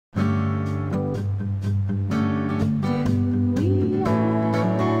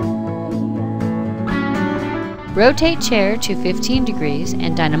Rotate chair to 15 degrees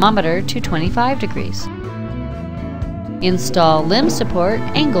and dynamometer to 25 degrees. Install limb support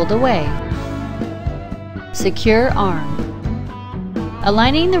angled away. Secure arm.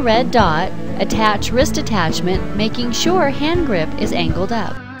 Aligning the red dot, attach wrist attachment, making sure hand grip is angled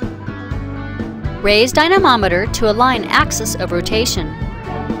up. Raise dynamometer to align axis of rotation.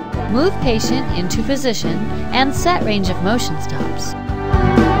 Move patient into position and set range of motion stops.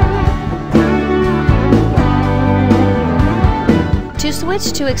 To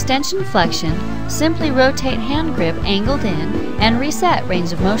switch to extension flexion, simply rotate hand grip angled in and reset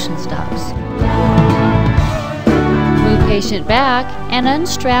range of motion stops. Move patient back and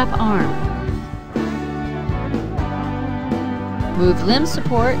unstrap arm. Move limb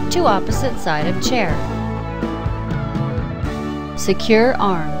support to opposite side of chair. Secure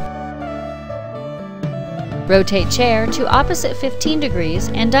arm. Rotate chair to opposite 15 degrees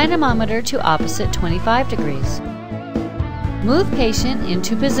and dynamometer to opposite 25 degrees. Move patient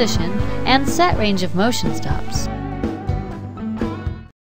into position and set range of motion stops.